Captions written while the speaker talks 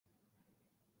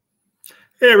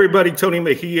Hey everybody, Tony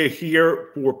Mejia here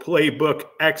for Playbook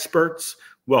Experts.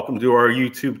 Welcome to our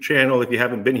YouTube channel. If you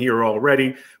haven't been here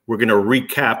already, we're going to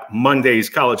recap Monday's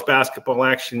college basketball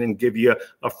action and give you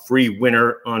a free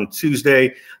winner on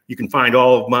Tuesday. You can find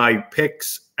all of my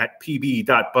picks at pb.buzz/TM,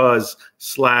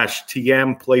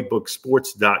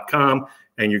 playbooksports.com,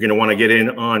 and you're going to want to get in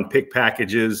on pick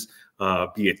packages,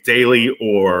 be it daily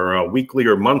or weekly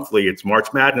or monthly. It's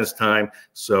March Madness time,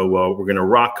 so we're going to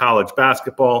rock college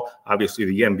basketball. Obviously,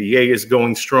 the NBA is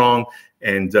going strong,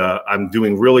 and I'm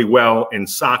doing really well in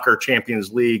soccer,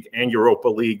 Champions League, and Europa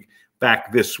League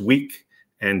back this week.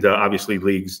 And obviously,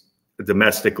 leagues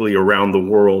domestically around the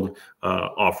world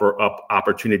offer up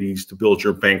opportunities to build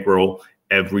your bankroll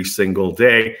every single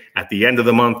day. At the end of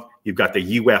the month, you've got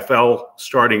the UFL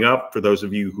starting up for those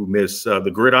of you who miss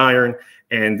the gridiron,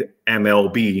 and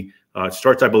MLB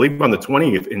starts, I believe, on the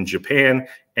 20th in Japan,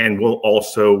 and will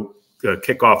also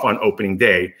kick off on opening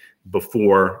day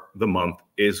before the month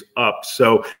is up.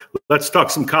 So let's talk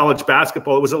some college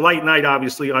basketball. It was a light night,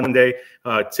 obviously, on Monday.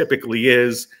 Typically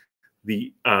is.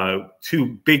 The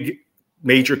two big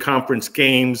major conference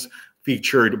games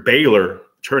featured Baylor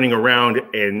turning around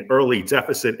an early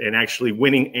deficit and actually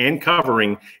winning and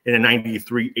covering in a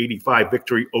 93-85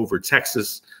 victory over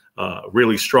Texas.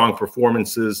 Really strong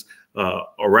performances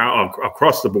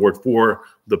across the board for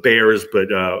the Bears, but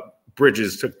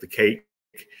Bridges took the cake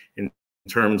in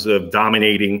terms of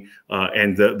dominating.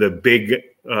 And the big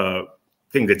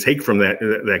thing to take from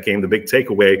that game, the big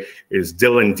takeaway, is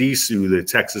Dylan Disu, the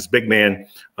Texas big man.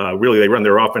 Really, they run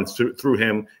their offense through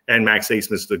him and Max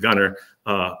Asmus, the gunner.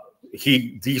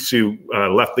 Disu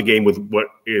left the game with what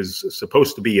is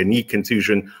supposed to be a knee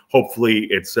contusion. Hopefully,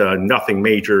 it's nothing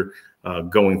major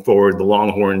going forward. The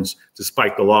Longhorns,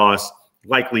 despite the loss,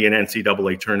 likely an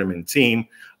NCAA tournament team.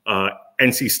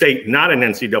 NC State, not an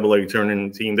NCAA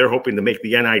tournament team. They're hoping to make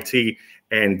the NIT,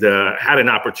 and had an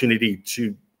opportunity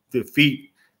to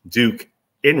defeat Duke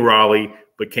in Raleigh,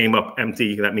 but came up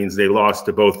empty. That means they lost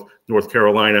to both North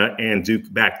Carolina and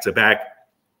Duke back-to-back.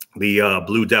 The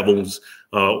Blue Devils,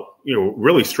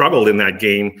 really struggled in that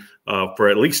game for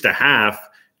at least a half,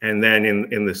 and then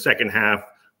in the second half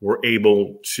were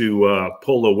able to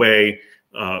pull away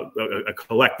a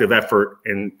collective effort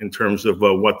in terms of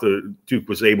what the Duke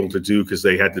was able to do, because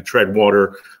they had to tread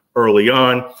water early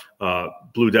on.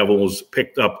 Blue Devils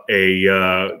picked up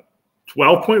a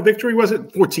 12-point victory, was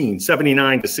it? 14,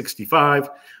 79-65.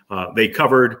 They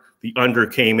covered. The under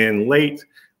came in late.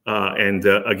 And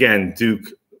again,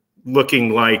 Duke looking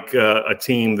like a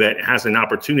team that has an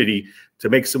opportunity to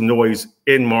make some noise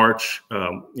in March.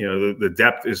 The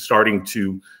depth is starting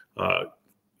to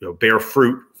bear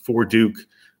fruit for Duke.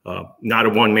 Not a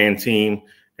one-man team.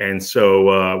 And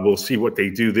so we'll see what they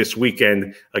do this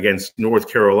weekend against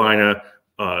North Carolina.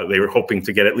 They were hoping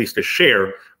to get at least a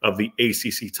share of the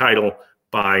ACC title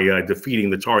by defeating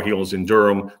the Tar Heels in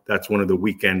Durham. That's one of the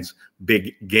weekend's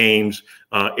big games.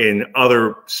 In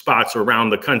other spots around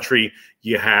the country,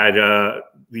 you had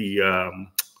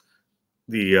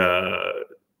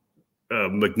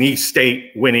McNeese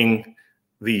State winning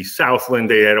the Southland.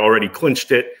 They had already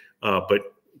clinched it, but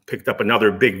picked up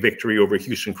another big victory over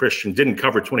Houston Christian. Didn't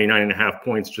cover 29.5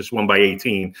 points, just won by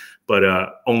 18, but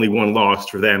only one loss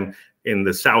for them. In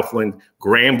the Southland,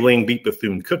 Grambling beat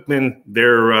Bethune-Cookman.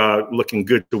 They're looking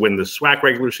good to win the SWAC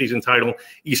regular season title.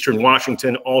 Eastern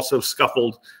Washington also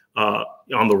scuffled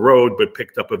on the road, but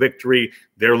picked up a victory.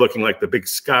 They're looking like the Big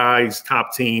Sky's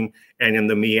top team. And in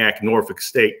the MEAC, Norfolk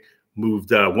State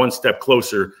moved one step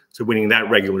closer to winning that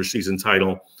regular season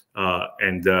title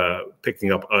and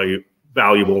picking up a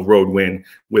valuable road win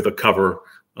with a cover.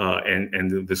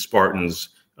 And the Spartans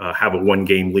have a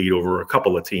one-game lead over a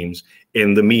couple of teams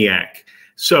in the MEAC.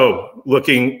 So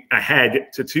looking ahead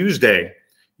to Tuesday,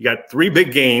 you got three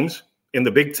big games. In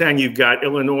the Big Ten, you've got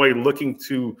Illinois looking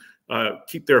to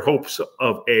keep their hopes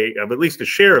of at least a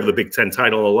share of the Big Ten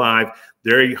title alive.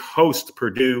 They host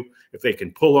Purdue. If they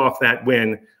can pull off that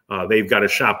win, they've got a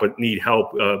shot, but need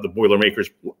help. The Boilermakers,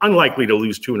 unlikely to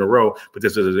lose two in a row, but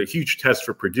this is a huge test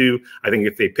for Purdue. I think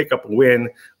if they pick up a win,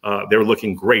 they're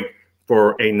looking great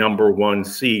for a #1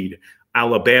 seed.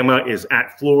 Alabama is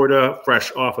at Florida,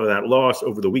 fresh off of that loss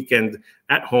over the weekend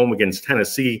at home against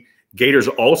Tennessee. Gators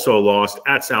also lost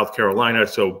at South Carolina,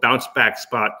 so bounce back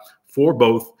spot for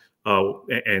both.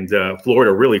 And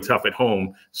Florida really tough at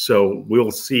home. So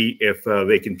we'll see if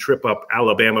they can trip up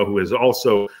Alabama, who has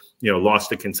also lost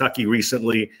to Kentucky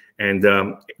recently and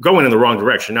going in the wrong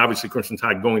direction. Obviously, Crimson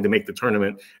Tide going to make the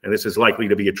tournament, and this is likely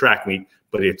to be a track meet,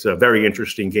 but it's a very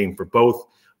interesting game for both.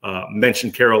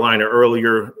 Mentioned Carolina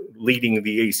earlier, leading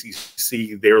the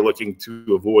ACC. They're looking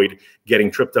to avoid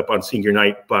getting tripped up on senior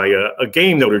night by a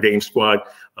game Notre Dame squad.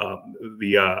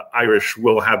 The Irish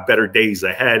will have better days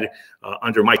ahead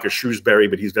under Micah Shrewsbury,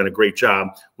 but he's done a great job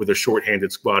with a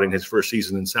shorthanded squad in his first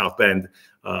season in South Bend.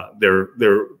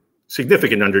 They're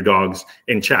significant underdogs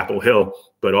in Chapel Hill,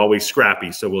 but always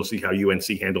scrappy. So we'll see how UNC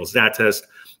handles that test.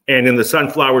 And in the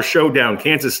Sunflower Showdown,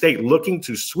 Kansas State looking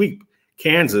to sweep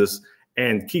Kansas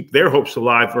and keep their hopes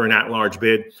alive for an at-large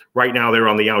bid. Right now, they're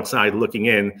on the outside looking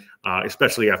in,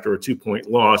 especially after a 2-point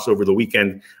loss over the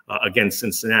weekend against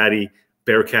Cincinnati.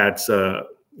 Bearcats,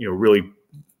 really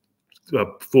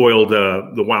foiled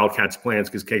the Wildcats' plans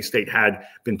because K-State had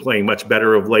been playing much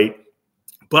better of late.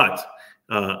 But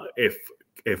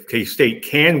if K-State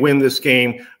can win this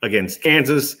game against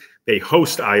Kansas, they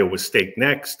host Iowa State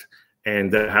next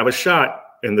and have a shot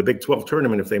in the Big 12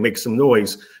 tournament if they make some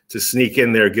noise to sneak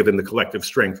in there, given the collective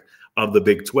strength of the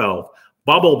Big 12.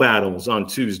 Bubble battles on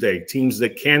Tuesday, teams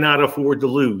that cannot afford to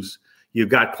lose. You've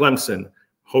got Clemson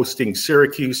hosting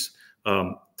Syracuse.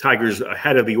 Tigers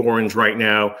ahead of the Orange right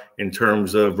now in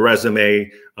terms of resume.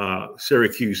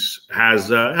 Syracuse has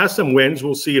some wins.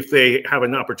 We'll see if they have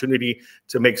an opportunity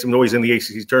to make some noise in the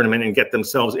ACC tournament and get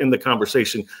themselves in the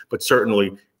conversation. But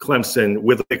certainly Clemson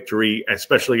with a victory,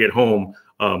 especially at home,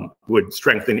 would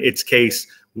strengthen its case.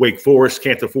 Wake Forest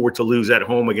can't afford to lose at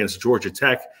home against Georgia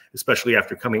Tech, especially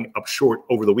after coming up short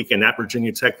over the weekend at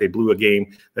Virginia Tech. They blew a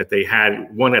game that they had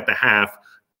won at the half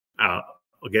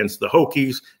against the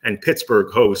Hokies, and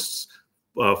Pittsburgh hosts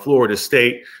Florida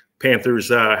State. Panthers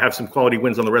have some quality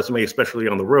wins on the resume, especially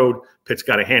on the road. Pitt's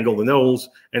got to handle the Noles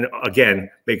and, again,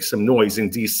 make some noise in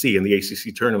D.C. in the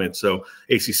ACC tournament. So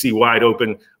ACC wide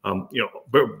open.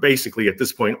 Basically at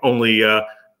this point, only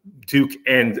Duke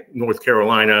and North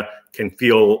Carolina can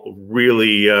feel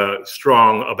really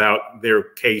strong about their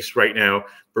case right now.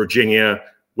 Virginia,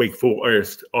 Wake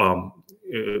Forest,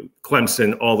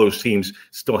 Clemson, all those teams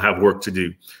still have work to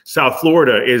do. South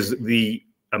Florida is the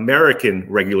American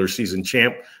regular season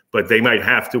champ, but they might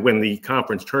have to win the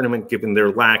conference tournament given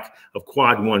their lack of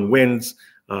quad one wins.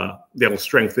 They'll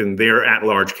strengthen their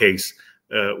at-large case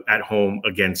at home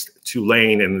against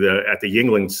Tulane, and at the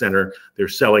Yingling Center, they're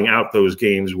selling out those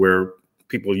games where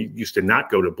people used to not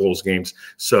go to Bulls games.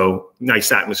 So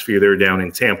nice atmosphere there down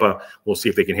in Tampa. We'll see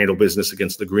if they can handle business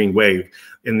against the Green Wave.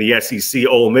 In the SEC,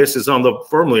 Ole Miss is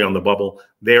firmly on the bubble.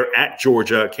 They're at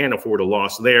Georgia, can't afford a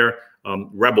loss there.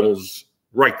 Rebels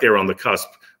right there on the cusp,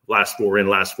 last four in,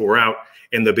 last four out.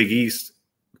 In the Big East,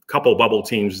 a couple bubble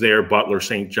teams there, Butler,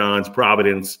 St. John's,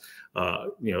 Providence,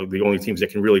 the only teams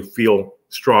that can really feel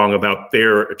strong about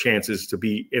their chances to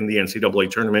be in the NCAA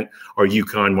tournament are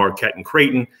UConn, Marquette, and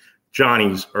Creighton.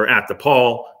 Johnnies are at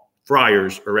DePaul.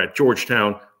 Friars are at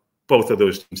Georgetown. Both of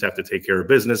those teams have to take care of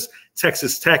business.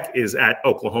 Texas Tech is at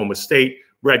Oklahoma State.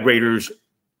 Red Raiders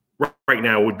right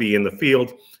now would be in the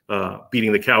field.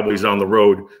 Beating the Cowboys on the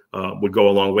road would go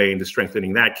a long way into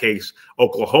strengthening that case.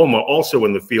 Oklahoma also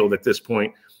in the field at this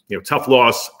point. Tough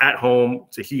loss at home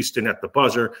to Houston at the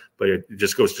buzzer, but it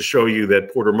just goes to show you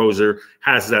that Porter Moser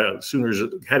has the Sooners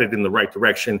headed in the right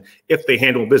direction. If they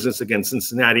handle business against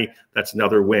Cincinnati, that's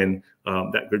another win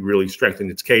that could really strengthen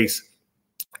its case.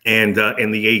 And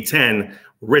in the A-10,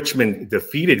 Richmond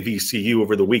defeated VCU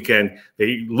over the weekend.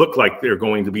 They look like they're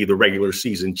going to be the regular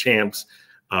season champs.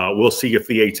 We'll see if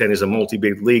the A-10 is a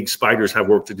multi-bid league. Spiders have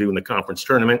work to do in the conference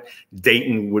tournament.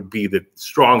 Dayton would be the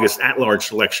strongest at-large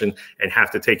selection and have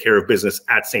to take care of business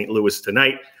at St. Louis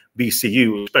tonight.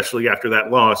 VCU, especially after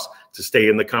that loss, to stay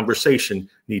in the conversation,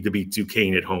 need to beat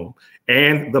Duquesne at home.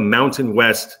 And the Mountain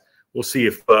West, we'll see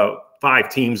if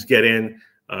 5 teams get in.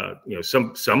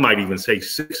 Some might even say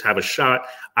 6 have a shot.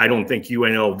 I don't think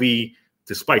UNLV,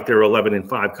 despite their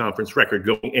 11-5 conference record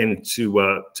going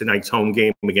into tonight's home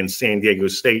game against San Diego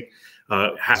State,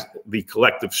 has the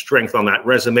collective strength on that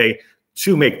resume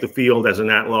to make the field as an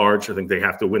at-large. I think they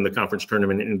have to win the conference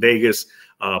tournament in Vegas,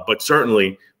 but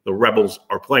certainly the Rebels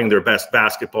are playing their best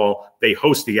basketball. They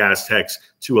host the Aztecs,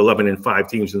 2 11-5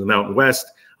 teams in the Mountain West.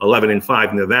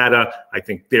 11-5 Nevada. I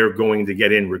think they're going to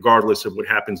get in regardless of what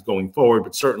happens going forward,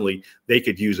 but certainly they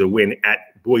could use a win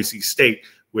at Boise State,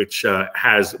 which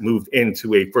has moved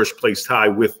into a first-place tie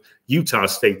with Utah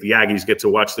State. The Aggies get to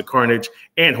watch the carnage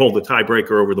and hold the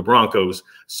tiebreaker over the Broncos.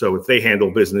 So if they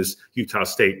handle business, Utah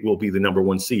State will be the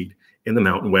 #1 seed in the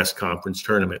Mountain West Conference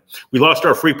Tournament. We lost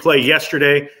our free play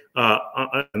yesterday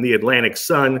on the Atlantic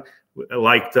Sun.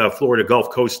 Liked Florida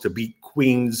Gulf Coast to beat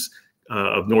Queens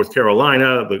of North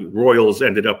Carolina. The Royals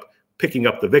ended up picking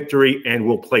up the victory, and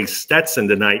we'll play Stetson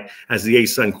tonight as the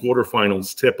A-Sun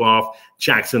quarterfinals tip off.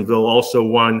 Jacksonville also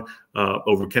won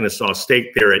over Kennesaw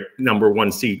State. They're at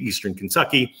 #1 seed Eastern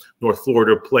Kentucky. North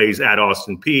Florida plays at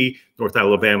Austin Peay. North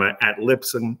Alabama at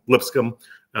Lipscomb.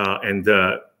 And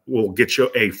we'll get you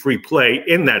a free play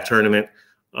in that tournament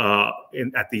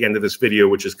at the end of this video,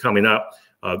 which is coming up.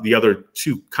 The other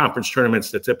 2 conference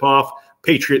tournaments that tip off,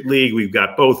 Patriot League, we've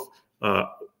got both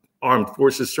Armed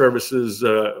Forces Services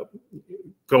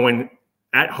going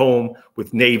at home,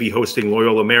 with Navy hosting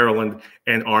Loyola, Maryland,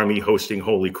 and Army hosting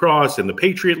Holy Cross in the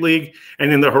Patriot League.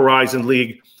 And in the Horizon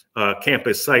League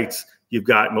campus sites, you've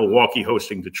got Milwaukee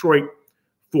hosting Detroit,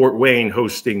 Fort Wayne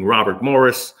hosting Robert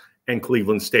Morris, and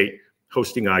Cleveland State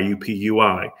hosting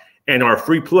IUPUI. And our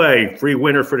free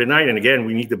winner for tonight, and again,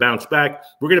 we need to bounce back.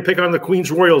 We're going to pick on the Queens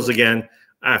Royals again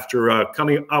after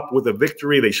coming up with a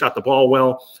victory. They shot the ball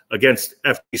well against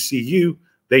FGCU.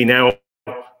 They now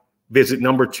visit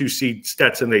 #2 seed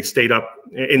Stetson. They stayed up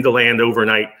in the land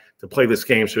overnight to play this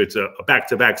game. So it's a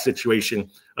back-to-back situation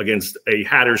against a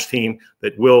Hatters team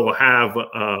that will have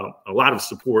a lot of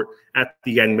support at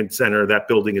the Edmond Center. That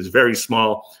building is very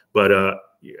small, but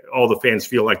all the fans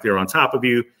feel like they're on top of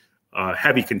you.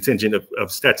 Heavy contingent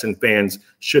of Stetson fans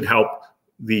should help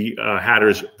the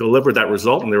Hatters deliver that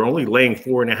result, and they're only laying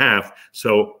 4.5.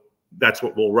 So that's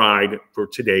what we'll ride for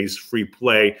today's free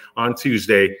play on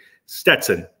Tuesday.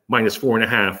 Stetson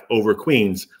 -4.5 over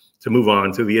Queens to move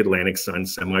on to the Atlantic Sun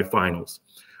semifinals.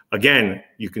 Again,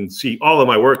 you can see all of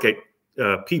my work at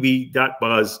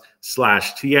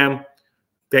pb.buzz/TM.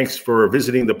 Thanks for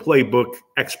visiting the Playbook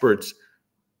Experts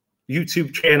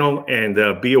YouTube channel, and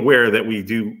be aware that we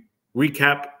do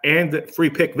recap and free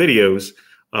pick videos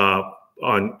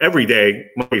on every day,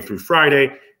 Monday through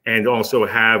Friday, and also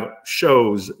have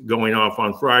shows going off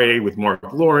on Friday with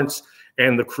Mark Lawrence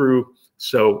and the crew.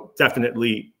 So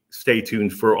definitely stay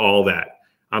tuned for all that.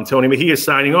 I'm Tony Mejia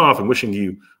signing off and wishing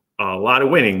you a lot of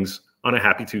winnings on a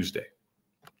happy Tuesday.